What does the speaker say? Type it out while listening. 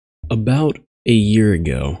About a year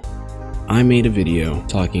ago, I made a video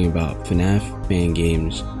talking about Fnaf fan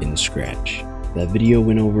games in Scratch. That video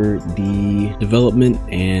went over the development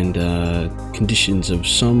and conditions of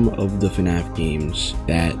some of the Fnaf games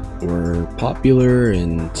that were popular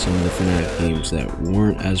and some of the Fnaf games that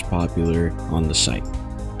weren't as popular on the site.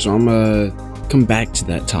 So I'm gonna come back to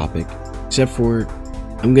that topic, except for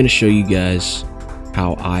I'm gonna show you guys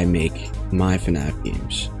how I make my Fnaf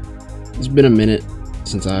games. It's been a minute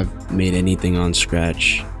since I've made anything on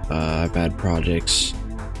Scratch. I've had projects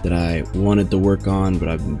that I wanted to work on, but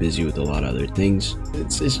I've been busy with a lot of other things.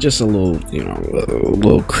 It's just a little, a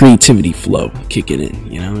little creativity flow kicking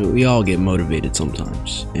in, we all get motivated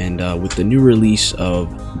sometimes. And with the new release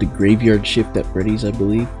of the Graveyard Shift at Freddy's, I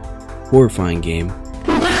believe, horrifying game,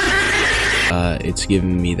 it's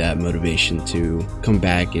given me that motivation to come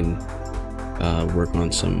back and work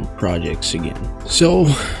on some projects again. So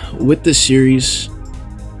with this series,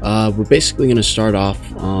 we're basically going to start off,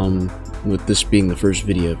 with this being the first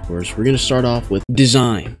video, of course, we're going to start off with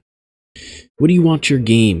design. What do you want your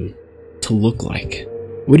game to look like?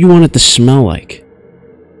 What do you want it to smell like?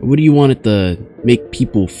 What do you want it to make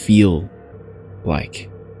people feel like?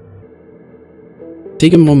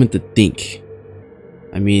 Take a moment to think.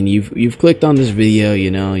 I mean, you've clicked on this video,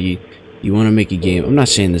 you want to make a game. I'm not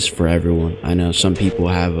saying this for everyone. I know some people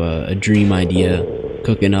have a dream idea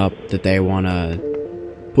cooking up that they want to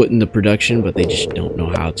put into production, but they just don't know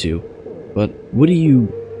how to. But what do you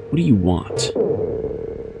want?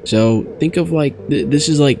 So think of like this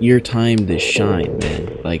is like your time to shine,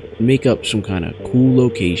 man. Like, make up some kind of cool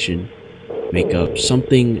location, make up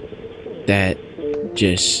something that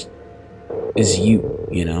just is you,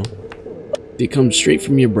 it comes straight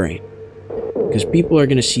from your brain, because people are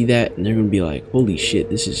gonna see that and they're gonna be like, holy shit,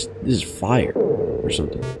 this is fire, or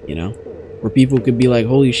something, or people could be like,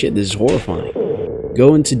 holy shit, this is horrifying.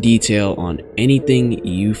 Go into detail on anything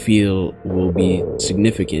you feel will be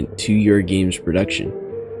significant to your game's production,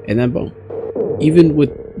 and then boom. Even with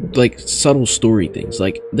like subtle story things,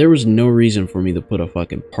 like there was no reason for me to put a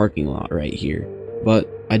fucking parking lot right here, but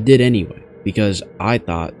I did anyway because I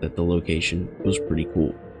thought that the location was pretty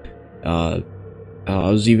cool. I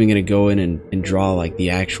was even gonna go in and draw like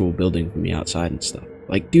the actual building from the outside and stuff.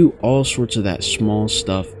 Like, do all sorts of that small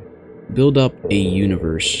stuff. Build up a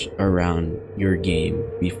universe around your game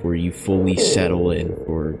before you fully settle in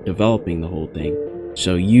for developing the whole thing,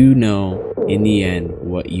 so in the end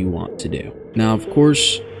what you want to do. Now, of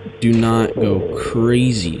course, do not go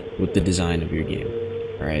crazy with the design of your game,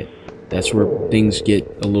 alright? That's where things get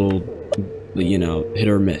a little, hit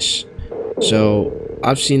or miss. So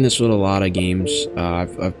I've seen this with a lot of games.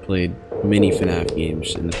 I've played many Fnaf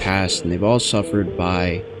games in the past, and they've all suffered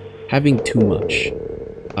by having too much.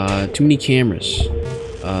 Too many cameras,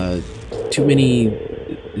 too many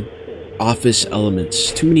office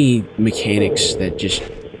elements, too many mechanics that just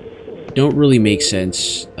don't really make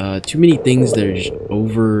sense, too many things that are just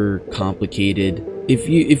over complicated.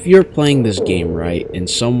 If you're playing this game, right, and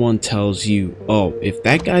someone tells you, oh, if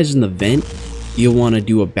that guy's in the vent, you'll want to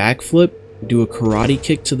do a backflip, do a karate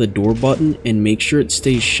kick to the door button, and make sure it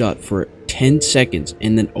stays shut for 10 seconds,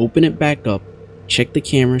 and then open it back up, check the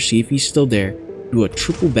camera, see if he's still there, do a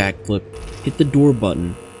triple backflip, hit the door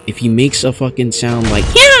button. If he makes a fucking sound like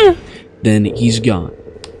yeah, then he's gone.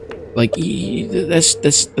 Like, that's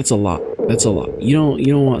a lot. That's a lot. You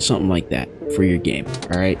don't want something like that for your game.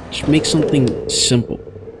 All right, just make something simple.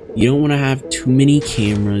 You don't want to have too many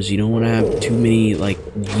cameras. You don't want to have too many like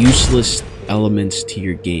useless elements to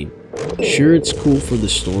your game. Sure, it's cool for the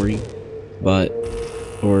story,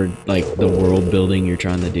 or like the world building you're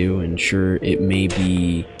trying to do, and sure, it may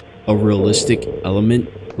be a realistic element,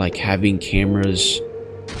 like having cameras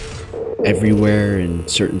everywhere in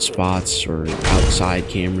certain spots, or outside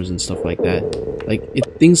cameras and stuff like that. Like,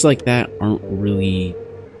 things like that aren't really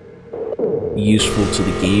useful to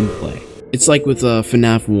the gameplay. It's like with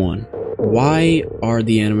FNAF 1. Why are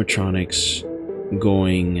the animatronics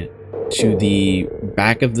going to the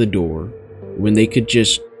back of the door when they could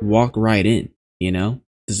just walk right in,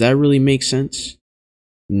 Does that really make sense?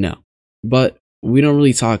 No. But we don't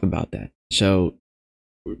really talk about that, so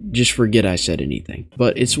just forget I said anything.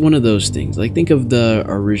 But it's one of those things. Like, think of the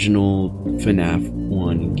original FNAF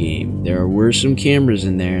 1 game. There were some cameras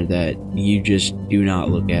in there that you just do not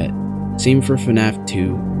look at. Same for FNAF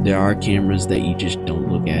 2. There are cameras that you just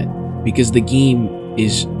don't look at, because the game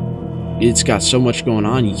it's got so much going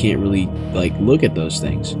on, you can't really like look at those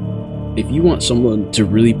things. If you want someone to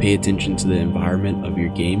really pay attention to the environment of your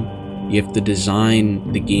game, you have to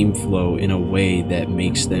design the game flow in a way that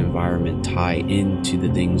makes the environment tie into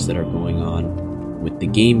the things that are going on with the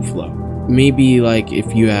game flow. maybe like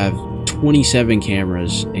if you have 27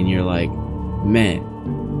 cameras and you're like,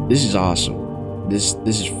 man, this is awesome. This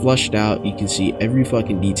is flushed out. You can see every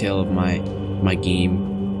fucking detail of my game.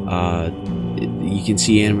 You can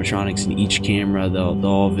see animatronics in each camera. They'll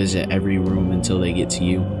all visit every room until they get to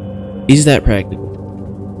you. Is that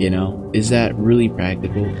practical? You know, is that really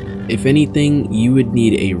practical? If anything, you would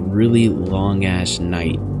need a really long ass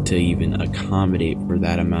night to even accommodate for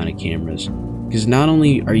that amount of cameras. Because not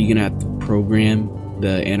only are you gonna have to program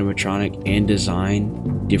the animatronic and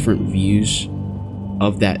design different views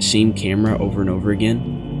of that same camera over and over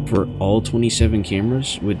again for all 27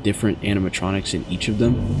 cameras with different animatronics in each of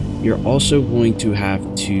them, you're also going to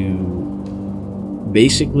have to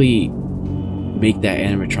basically make that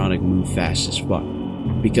animatronic move fast as fuck.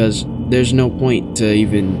 Because there's no point to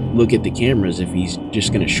even look at the cameras if he's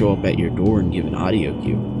just going to show up at your door and give an audio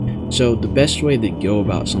cue. So the best way to go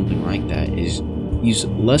about something like that is use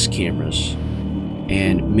less cameras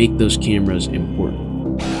and make those cameras important.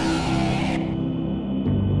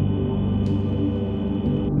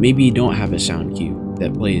 Maybe you don't have a sound cue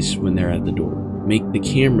that plays when they're at the door. Make the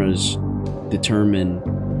cameras determine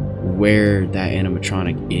where that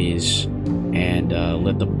animatronic is and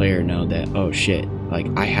let the player know that, oh shit, like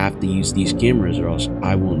I have to use these cameras or else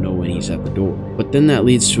I won't know when he's at the door. But then that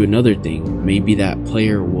leads to another thing. Maybe that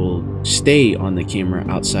player will stay on the camera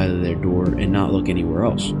outside of their door and not look anywhere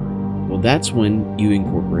else. Well, that's when you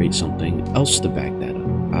incorporate something else to back that up.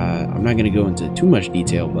 I'm not going to go into too much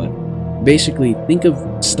detail, but basically think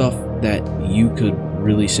of stuff that you could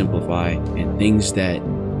really simplify and things that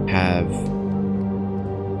have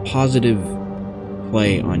positive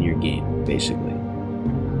play on your game, basically.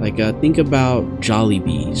 Like think about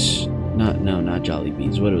Jollibees. Not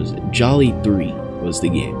Jollibees. What was it? Jolly 3 was the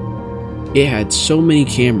game. It had so many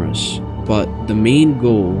cameras, but the main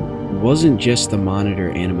goal wasn't just to monitor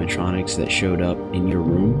animatronics that showed up in your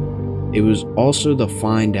room. It was also to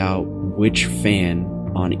find out which fan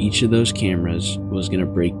on each of those cameras was going to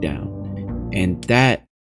break down. And that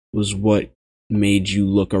was what made you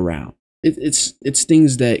look around. It's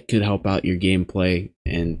things that could help out your gameplay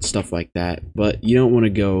and stuff like that, but you don't want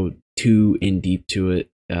to go too in deep to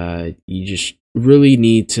it. You just really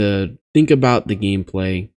need to think about the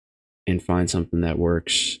gameplay and find something that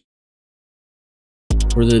works.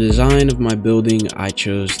 For the design of my building, I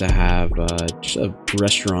chose to have just a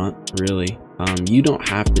restaurant, really. You don't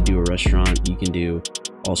have to do a restaurant. You can do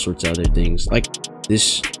all sorts of other things. Like,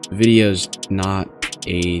 this video is not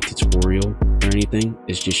a tutorial or anything.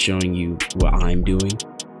 It's just showing you what I'm doing.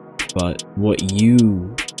 But what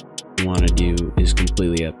you want to do is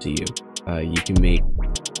completely up to you. You can make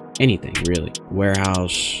anything, really.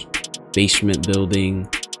 Warehouse, basement building,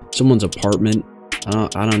 someone's apartment.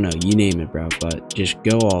 I don't know, you name it, bro, but just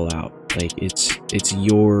go all out. Like, it's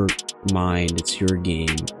your mind, it's your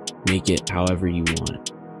game. Make it however you want.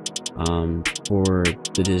 For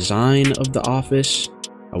the design of the office,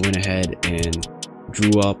 I went ahead and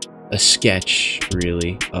drew up a sketch,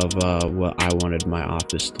 really, of what I wanted my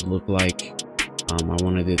office to look like. I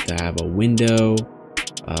wanted it to have a window,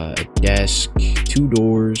 a desk, 2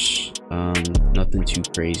 doors, nothing too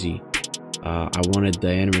crazy. I wanted the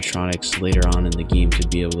animatronics later on in the game to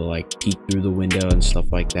be able to like peek through the window and stuff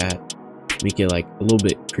like that. Make it like a little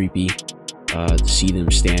bit creepy to see them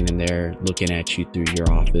standing there looking at you through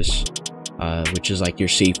your office, which is like your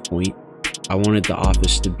safe point. I wanted the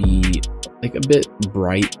office to be like a bit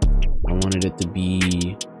bright. I wanted it to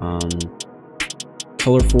be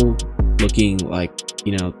colorful, looking like,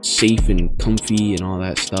 you know, safe and comfy and all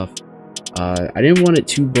that stuff. I didn't want it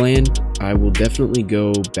too bland. I will definitely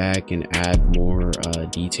go back and add more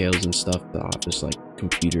details and stuff to the office, like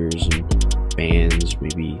computers and fans,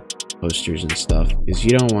 maybe posters and stuff, because you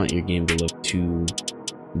don't want your game to look too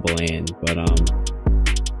bland. But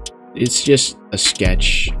it's just a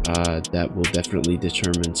sketch that will definitely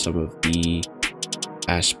determine some of the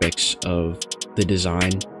aspects of the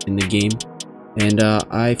design in the game. And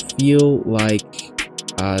I feel like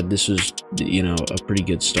this was, you know, a pretty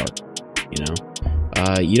good start. You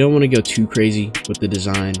know, you don't want to go too crazy with the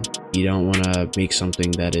design. You don't want to make something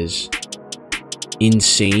that is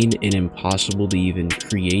insane and impossible to even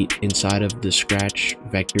create inside of the Scratch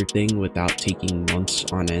vector thing without taking months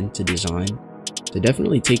on end to design. So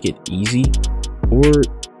definitely take it easy, or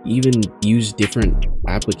even use different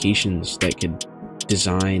applications that could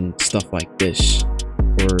design stuff like this,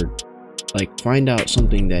 or like find out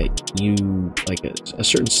something that you like, a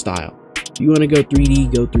certain style. If you want to go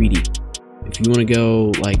 3D, go 3D. If you want to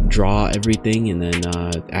go like draw everything and then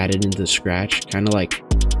add it into Scratch, kind of like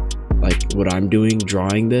what I'm doing,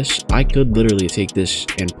 drawing this, I could literally take this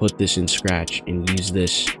and put this in Scratch and use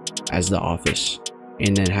this as the office,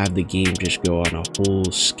 and then have the game just go on a whole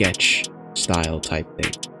sketch style type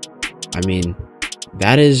thing. I mean,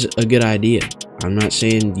 that is a good idea. I'm not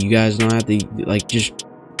saying you guys don't have to, like, just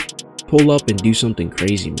pull up and do something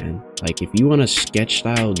crazy, man. Like, if you want a sketch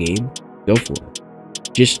style game, go for it.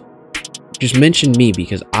 Just mention me,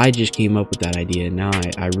 because I just came up with that idea, and now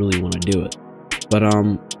I really want to do it. But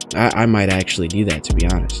I might actually do that, to be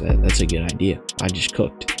honest. That's a good idea. I just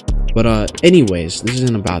cooked. But anyways, this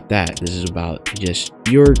isn't about that. This is about just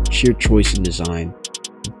your choice in design.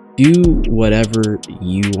 Do whatever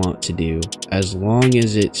you want to do, as long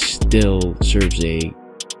as it still serves a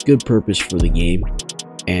good purpose for the game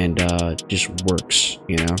and just works,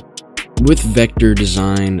 you know. With vector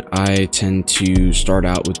design, I tend to start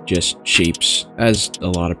out with just shapes, as a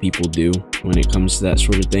lot of people do when it comes to that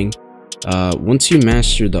sort of thing. Once you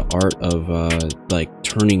master the art of like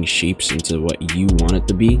turning shapes into what you want it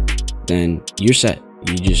to be, then you're set.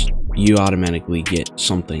 You automatically get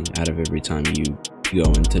something out of every time you go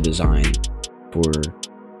into design for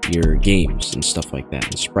your games and stuff like that,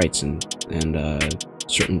 and sprites and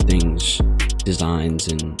certain things, designs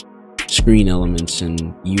and screen elements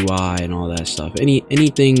and UI and all that stuff.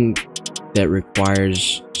 Anything that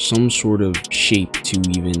requires some sort of shape to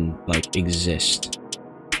even like exist,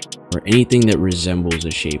 or anything that resembles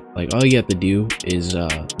a shape. Like, all you have to do is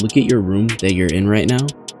look at your room that you're in right now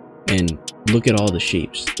and look at all the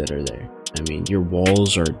shapes that are there. I mean, your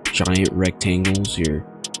walls are giant rectangles, your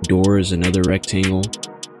door is another rectangle,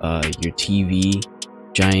 your TV,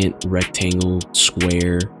 giant rectangle,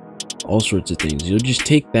 square, all sorts of things. You'll just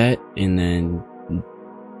take that and then,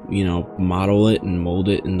 you know, model it and mold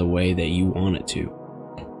it in the way that you want it to.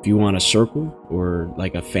 If you want a circle or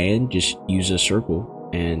like a fan, just use a circle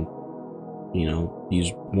and, you know,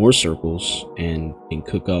 use more circles and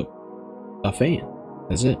cook up a fan.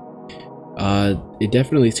 That's it. It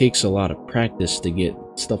definitely takes a lot of practice to get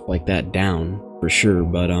stuff like that down, for sure.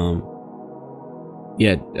 But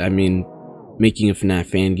yeah, I mean, making a Fnaf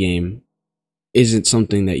fan game isn't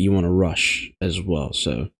something that you want to rush as well.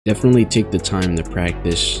 So definitely take the time to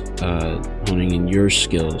practice honing in your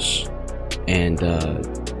skills. And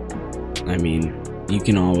I mean, you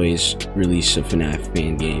can always release a Fnaf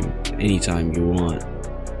fan game anytime you want.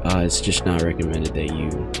 It's just not recommended that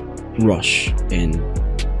you rush and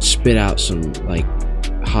spit out some like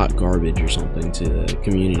hot garbage or something to the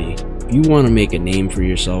community. If you want to make a name for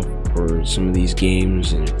yourself for some of these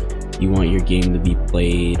games, and you want your game to be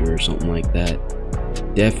played or something like that,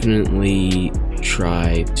 definitely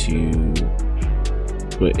try to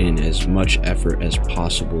put in as much effort as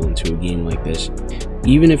possible into a game like this.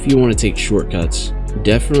 Even if you want to take shortcuts,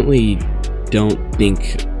 definitely don't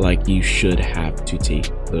think like you should have to take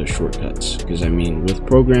those shortcuts, because I mean, with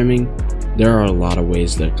programming, there are a lot of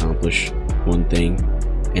ways to accomplish one thing,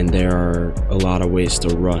 and there are a lot of ways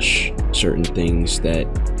to rush certain things that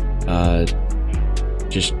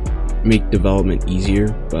just make development easier.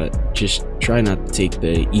 But just try not to take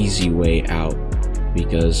the easy way out,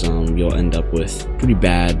 because you'll end up with pretty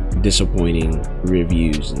bad, disappointing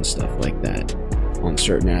reviews and stuff like that on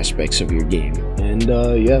certain aspects of your game. And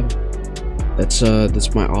yeah,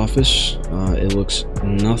 that's my office. It looks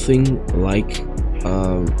nothing like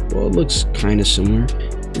well, it looks kind of similar.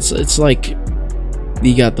 It's like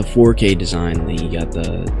you got the 4K design, and then you got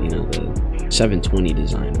the, you know, the 720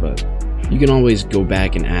 design, but you can always go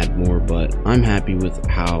back and add more. But I'm happy with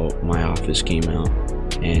how my office came out,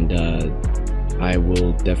 and I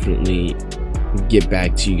will definitely get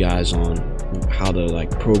back to you guys on how to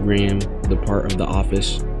like program the part of the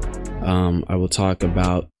office. I will talk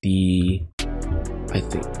about the, I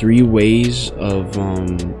think, 3 ways of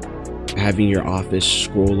having your office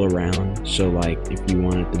scroll around. So like, if you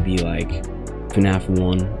want it to be like Fnaf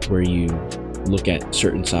 1, where you look at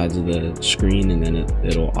certain sides of the screen and then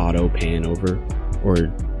it'll auto pan over,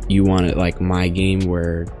 or you want it like my game,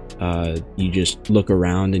 where you just look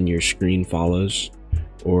around and your screen follows,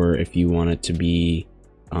 or if you want it to be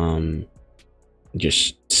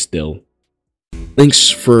just still. Thanks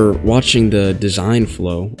for watching the design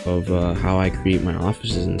flow of how I create my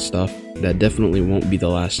offices and stuff. That definitely won't be the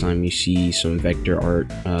last time you see some vector art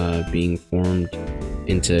being formed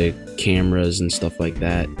into cameras and stuff like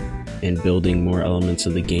that, and building more elements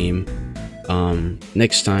of the game.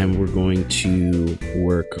 Next time we're going to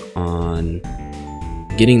work on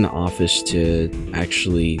getting the office to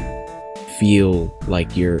actually feel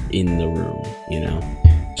like you're in the room, you know?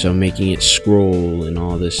 So making it scroll and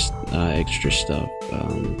all this extra stuff,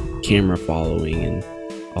 camera following and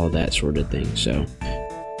all that sort of thing. So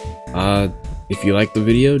if you like the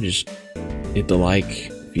video, just hit the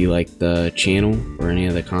like, If you like the channel or any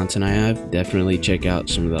of the content I have, definitely check out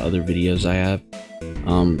some of the other videos I have.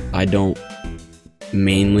 I don't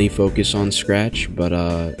mainly focus on Scratch, but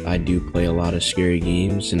I do play a lot of scary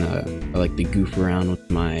games, and I like to goof around with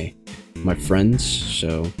my friends,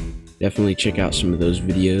 so definitely check out some of those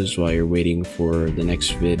videos while you're waiting for the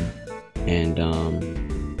next vid. And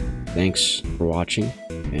thanks for watching,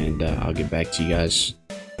 and I'll get back to you guys.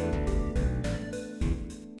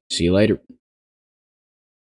 See you later.